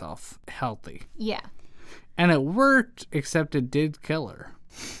make myself healthy. Yeah. And it worked, except it did kill her.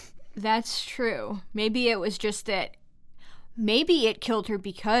 That's true. Maybe it was just that... Maybe it killed her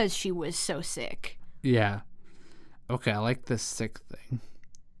because she was so sick. Yeah. Okay, I like this sick thing.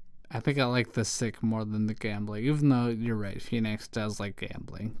 I think I like the sick more than the gambling, even though you're right, Phoenix does like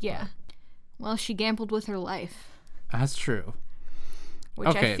gambling. Yeah. Well, she gambled with her life. That's true.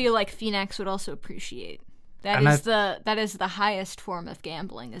 Which I feel like Phoenix would also appreciate. That is the highest form of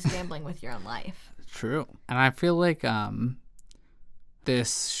gambling, is gambling with your own life. True. And I feel like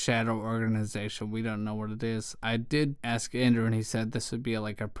this shadow organization. We don't know what it is. I did ask Andrew, and he said this would be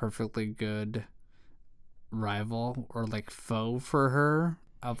like a perfectly good rival or like foe for her.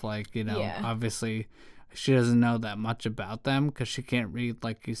 Of like, you know, Yeah. obviously she doesn't know that much about them because she can't read,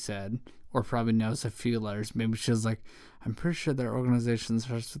 like you said, or probably knows a few letters. Maybe she's like, I'm pretty sure their organization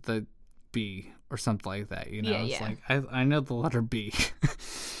starts with a B or something like that. You know, Yeah, it's yeah. like I know the letter B.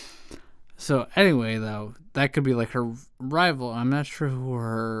 So anyway, though, that could be like her rival. I'm not sure who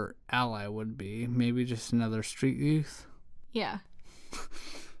her ally would be. Maybe just another street youth. Yeah.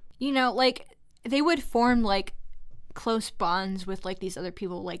 You know, like, they would form, like, close bonds with, like, these other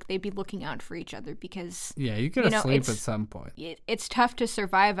people. Like, they'd be looking out for each other because Yeah, you gotta sleep at it's- some point. it's tough to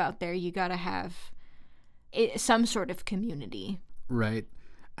survive out there. You gotta have some sort of community. Right.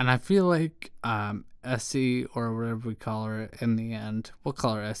 And I feel like Essie, or whatever we call her in the end, we'll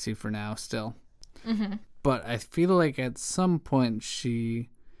call her Essie for now still. Mm-hmm. But I feel like at some point she,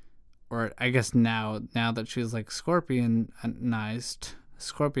 or I guess now that she's like scorpionized,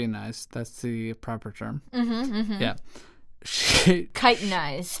 that's the proper term. Mm-hmm, mm-hmm. Yeah. She,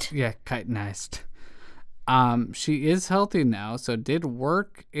 Chitinized. yeah, chitinized. She is healthy now, so it did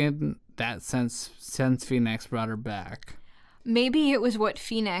work in that sense since Phoenix brought her back. Maybe it was what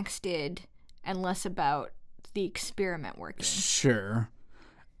Phoenix did and less about the experiment working. Sure.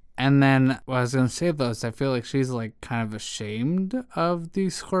 And then what I was going to say, though, is I feel like she's, like, kind of ashamed of the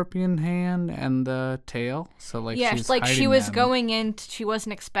scorpion hand and the tail. So, like, Yeah, she's like she hiding was them. going in, she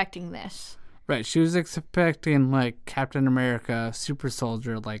wasn't expecting this. Right, she was expecting, like, Captain America, super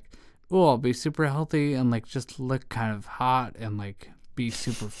soldier, like, oh, I'll be super healthy and, like, just look kind of hot and, like, be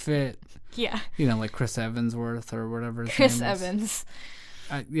super fit. Yeah. You know, like Chris Evansworth or whatever his Chris name is. Evans.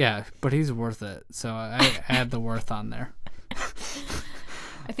 Yeah, but he's worth it. So I add the worth on there.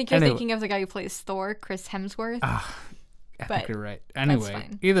 I think you're Anyway. thinking of the guy who plays Thor, Chris Hemsworth. I But think you're right. Anyway,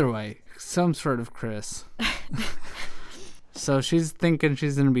 fine. either way, some sort of Chris. So she's thinking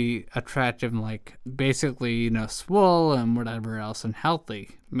she's going to be attractive and, like, basically, you know, swole and whatever else and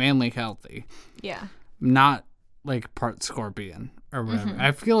healthy, mainly healthy, Yeah. not like part scorpion or whatever.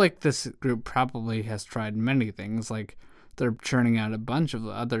 I feel like this group probably has tried many things. Like, they're churning out a bunch of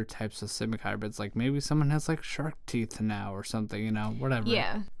other types of simic hybrids. Like, maybe someone has, like, shark teeth now or something, you know, whatever.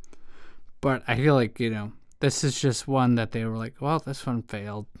 Yeah. But I feel like, you know, this is just one that they were like, well, this one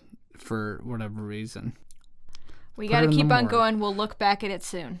failed for whatever reason. We Put got her to in the keep on morgue. going. We'll look back at it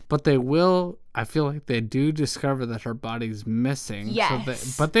soon. But they will, I feel like they do discover that her body's missing.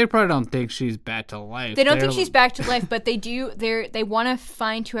 Yes. But they probably don't think she's back to life. They don't think They're- she's back to life, but they do. They want to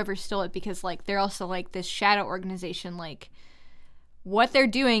find whoever stole it because, like, they're also like this shadow organization. Like, what they're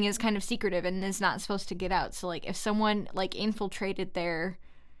doing is kind of secretive and is not supposed to get out. So, like, if someone like infiltrated their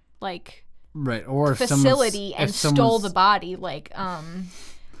like Right, or if facility and if stole someone's- the body, like,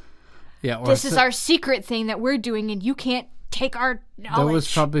 yeah, or this if is our secret thing that we're doing, and you can't take our there knowledge.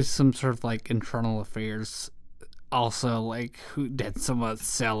 was probably some sort of, like, internal affairs. Also, like, who did someone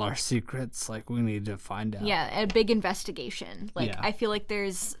sell our secrets? Like, we need to find out. Yeah, a big investigation. Like, Yeah. I feel like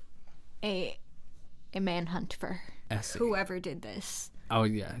there's a manhunt for Essie. whoever did this. Oh,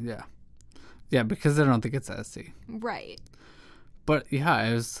 yeah. Yeah, because I don't think it's Essie. Right. But yeah,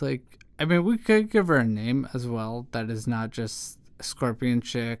 it was like, I mean, we could give her a name as well that is not just Scorpion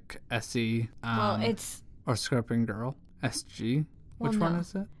Chick, Essie, Well, it's or Scorpion Girl, SG. Well, Which one no.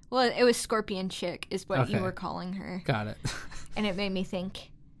 is it? well, it was Scorpion Chick is what you Okay. were calling her, Got it. and it made me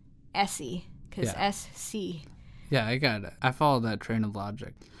think Essie because Yeah. SC. Yeah, I got it. I followed that train of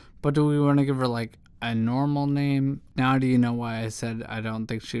logic. But do we want to give her like a normal name? Now do you know why I said I don't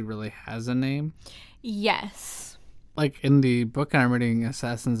think she really has a name? Yes. Like in the book I'm reading,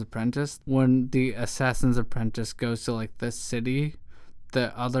 Assassin's Apprentice, when the Assassin's Apprentice goes to like this city,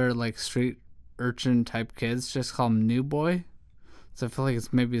 the other like street urchin type kids just call him New Boy. So I feel like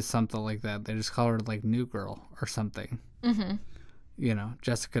it's maybe something like that. They just call her like New Girl or something. Mm-hmm. You know,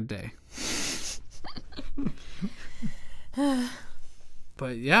 Jessica Day.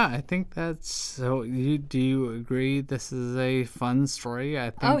 But yeah, I think that's so. Do you agree this is a fun story?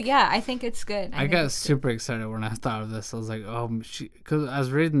 I think. Oh yeah, I think it's good. I think got it's super excited when I thought of this. I was like, oh, because I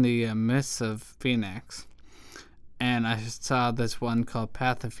was reading the Myths of Phoenix, and I saw this one called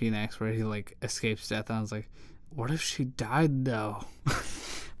Path of Phoenix where he like escapes death, and I was like, what if she died though?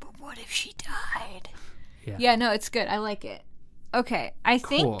 But what if she died? Yeah. Yeah, no, it's good. I like it. Okay, I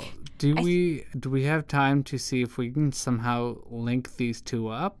think Cool. Do we have time to see if we can somehow link these two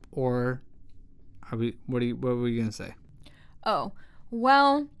up, or are we? What were we gonna say? Oh,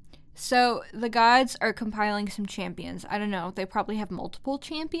 well, so the gods are compiling some champions. I don't know. They probably have multiple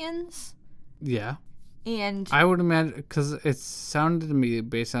champions. Yeah. And I would imagine, because it sounded to me,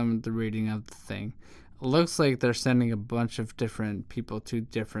 based on the reading of the thing, it looks like they're sending a bunch of different people to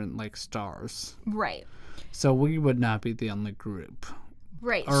different, like, stars. right. So we would not be the only group.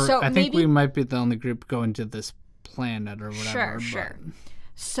 Right. Or So I think maybe we might be the only group going to this planet or whatever. Sure.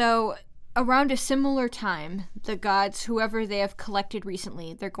 So around a similar time, the gods, whoever they have collected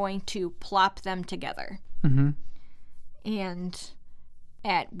recently, they're going to plop them together. Mm-hmm. And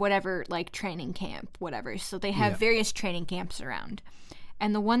at whatever, like, training camp, whatever. So they have various training camps around.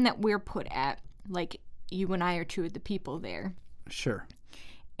 And the one that we're put at, like, you and I are two of the people there. Sure.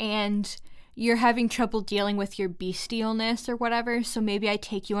 And you're having trouble dealing with your bestialness or whatever, so maybe I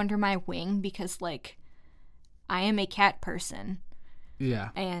take you under my wing because, like, I am a cat person. Yeah.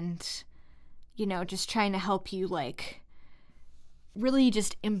 And, you know, just trying to help you, like, really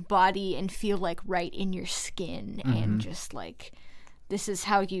just embody and feel, like, right in your skin and just, like, this is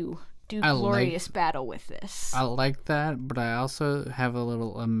how you do glorious battle with this. I like that, but I also have a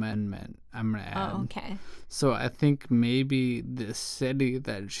little amendment I'm going to add. Oh, okay. So I think maybe the city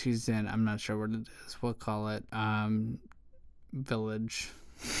that she's in, I'm not sure what it is, we'll call it Village.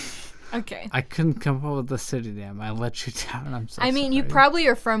 Okay. I couldn't come up with the city name. I let you down. I'm so I mean, sorry. you probably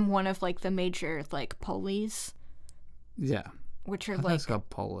are from one of, like, the major, like, polis, Yeah. which are, I thought like, it's called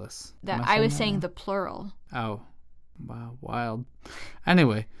Polis. that Am I was that saying wrong? the plural. Oh, wow, wild.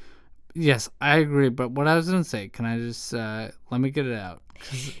 Anyway, yes, I agree. But what I was going to say, can I just let me get it out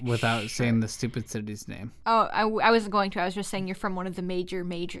 'cause without saying the stupid city's name? Oh, I wasn't going to. I was just saying you're from one of the major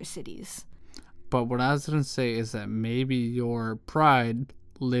cities. But what I was going to say is that maybe your pride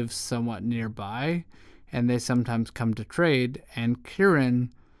lives somewhat nearby, and they sometimes come to trade, and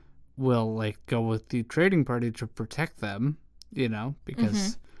Kieran will, like, go with the trading party to protect them, you know,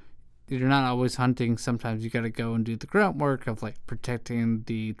 because you're not always hunting. Sometimes you got to go and do the grunt work of, like, protecting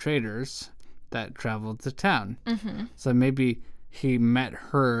the traders that travel to town. So maybe he met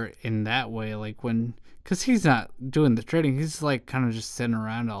her in that way, like, when, because he's not doing the trading, he's, like, kind of just sitting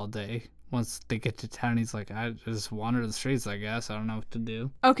around all day. Once they get to town, he's like, I just wander the streets, I guess. I don't know what to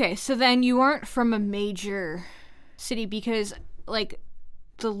do. Okay, so then you aren't from a major city because, like,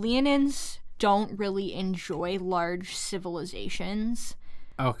 the Leonins don't really enjoy large civilizations.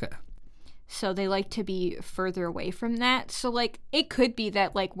 Okay. So they like to be further away from that. So, like, it could be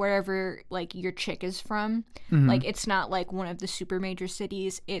that, like, wherever, like, your chick is from, like, it's not, like, one of the super major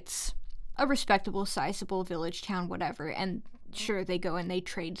cities. It's a respectable, sizable village, town, whatever. And sure, they go and they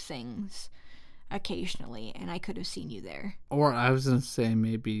trade things occasionally, and I could have seen you there. Or I was gonna say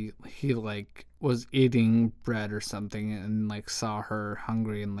maybe he, like, was eating bread or something and, like, saw her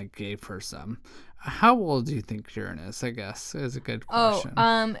hungry and, like, gave her some. How old do you think Kieran is, I guess, is a good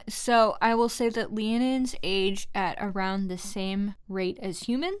question. So I will say that Leonins age at around the same rate as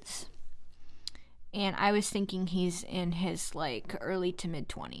humans. And I was thinking he's in his, like, early to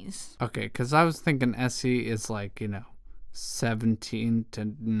mid-20s. Okay, because I was thinking Essie is, like, you know, 17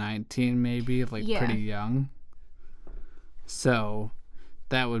 to 19 maybe, like, pretty young. So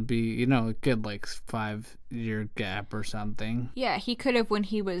that would be, you know, a good, like, 5-year gap or something. Yeah, he could have when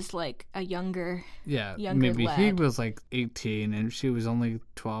he was, like, a younger Maybe lad. he was, like, 18 and she was only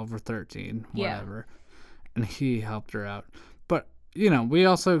 12 or 13, whatever. And he helped her out. But, you know, we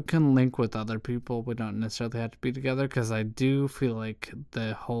also can link with other people. We don't necessarily have to be together, because I do feel like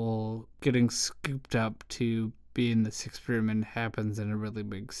the whole getting scooped up to be in this experiment happens in a really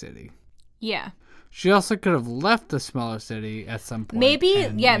big city. Yeah. She also could have left the smaller city at some point. Maybe,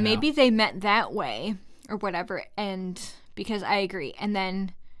 and, you know, maybe they met that way or whatever. And because I agree. And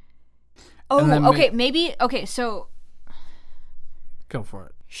then, so go for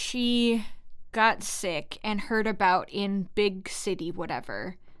it. she got sick and heard about in big city,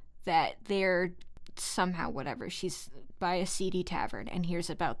 whatever, that they're somehow, whatever, she's by a seedy tavern and hears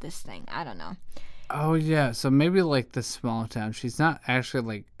about this thing. I don't know. Oh, yeah. So maybe, like, the small town. She's not actually,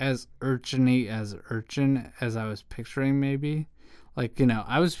 like, as urchin-y as urchin as I was picturing, maybe. Like, you know,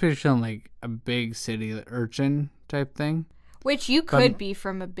 I was picturing, like, a big city urchin type thing. Which you could be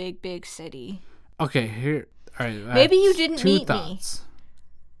from a big city. Okay, here. All right. Maybe you didn't meet thoughts. me.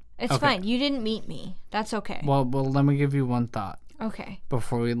 It's fine. You didn't meet me. That's okay. Well, let me give you one thought. Okay.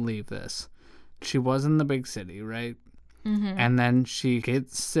 Before we leave this. She was in the big city, right? Mm-hmm. And then she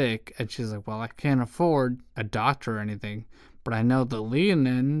gets sick, and she's like, well, I can't afford a doctor or anything, but I know the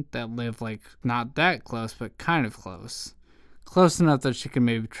Leonin that live, like, not that close, but kind of close. Close enough that she can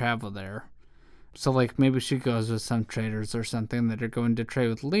maybe travel there. So, like, maybe she goes with some traders or something that are going to trade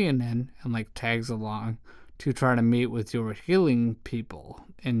with Leonin and, like, tags along to try to meet with your healing people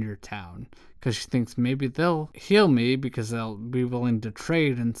in your town. Because she thinks maybe they'll heal me because they'll be willing to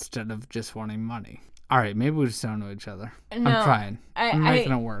trade instead of just wanting money. All right, maybe we just don't know each other. No, I'm trying. I'm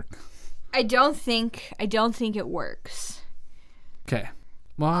making it work. I don't think it works. Okay.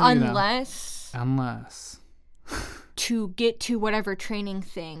 Well, Unless to get to whatever training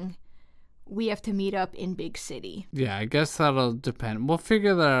thing, we have to meet up in Big City. Yeah, I guess that'll depend. We'll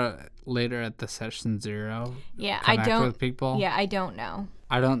figure that out later at the session 0. Yeah, Connect with people. Yeah, I don't know.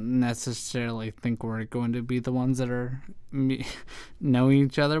 I don't necessarily think we're going to be the ones that are knowing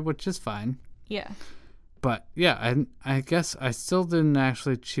each other, which is fine. Yeah. But yeah, I guess I still didn't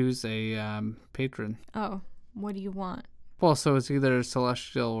actually choose a patron. Oh, what do you want? Well, so it's either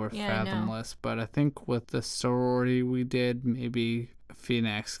Celestial or Fathomless, but I think with the sorority we did, maybe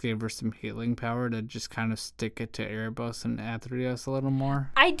Phoenix gave her some healing power to just kind of stick it to Erebos and Athreos a little more.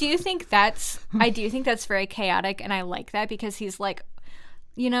 I do think that's very chaotic, and I like that because he's like,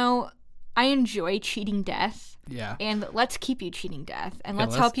 I enjoy cheating death. Yeah. And let's keep you cheating death, and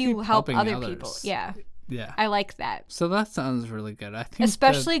let's help you help other people. Yeah. Yeah. I like that. So that sounds really good. I think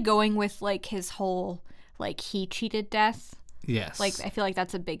especially going with like his whole he cheated death. Yes. Like I feel like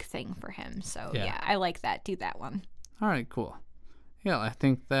that's a big thing for him. So yeah, I like that. Do that one. All right, cool. Yeah, I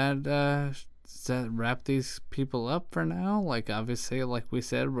think that does that wrap these people up for now. Like obviously, like we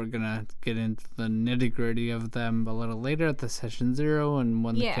said, we're gonna get into the nitty gritty of them a little later at the session 0 and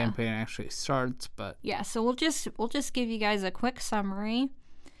when the campaign actually starts. But yeah, so we'll just give you guys a quick summary.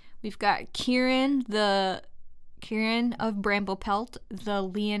 We've got Kieran of Bramblepelt, the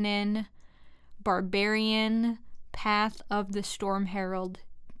Leonin barbarian path of the Storm Herald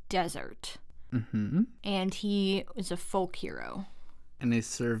Desert. Mm-hmm. And he is a folk hero. And he's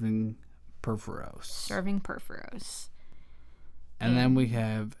serving Perforos. And then we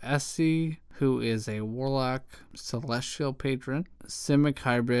have Essie, who is a warlock, celestial patron, Simic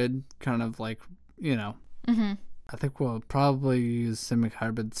hybrid, kind of like, Mm-hmm. I think we'll probably use Simic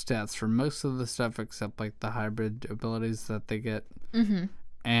hybrid stats for most of the stuff except like the hybrid abilities that they get. Mm-hmm.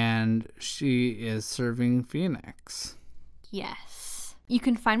 And she is serving Phoenix. Yes. You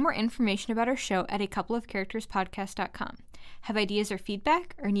can find more information about our show at acoupleofcharacterspodcast.com. Have ideas or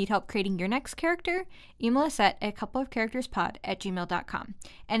feedback, or need help creating your next character? Email us at acoupleofcharacterspod@gmail.com.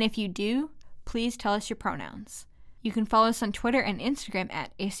 And if you do, please tell us your pronouns. You can follow us on Twitter and Instagram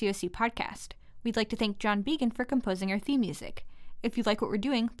at ACOC Podcast. We'd like to thank John Began for composing our theme music. If you like what we're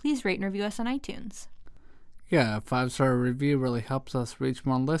doing, please rate and review us on iTunes. Yeah, a 5-star review really helps us reach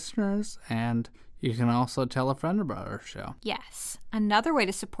more listeners, and you can also tell a friend about our show. Yes. Another way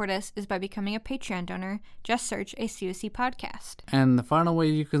to support us is by becoming a Patreon donor. Just search ACOC Podcast. And the final way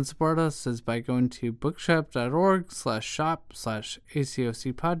you can support us is by going to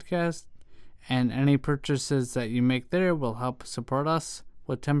bookshop.org/shop/ACOC Podcast, and any purchases that you make there will help support us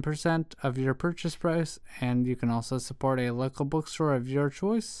with 10% of your purchase price, and you can also support a local bookstore of your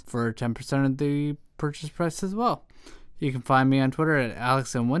choice for 10% of the purchase price as well. You can find me on Twitter at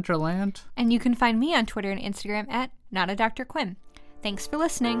AlexInWinterland. And you can find me on Twitter and Instagram at NotADrQuinn. Thanks for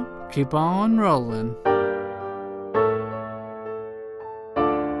listening. Keep on rolling.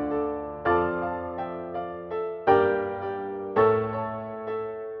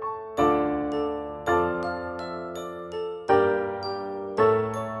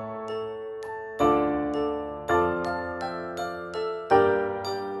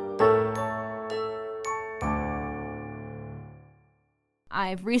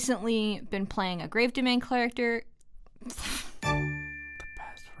 I've recently been playing a Grave Domain character. The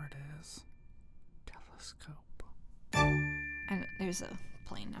password is telescope. And there's a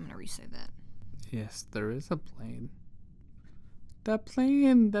plane. I'm going to re-say that. Yes, there is a plane. The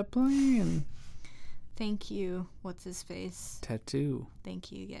plane. Thank you. What's his face? Tattoo.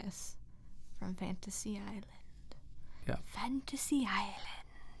 Thank you, yes. From Fantasy Island. Yeah. Fantasy Island.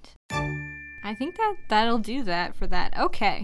 I think that'll do that for that. Okay.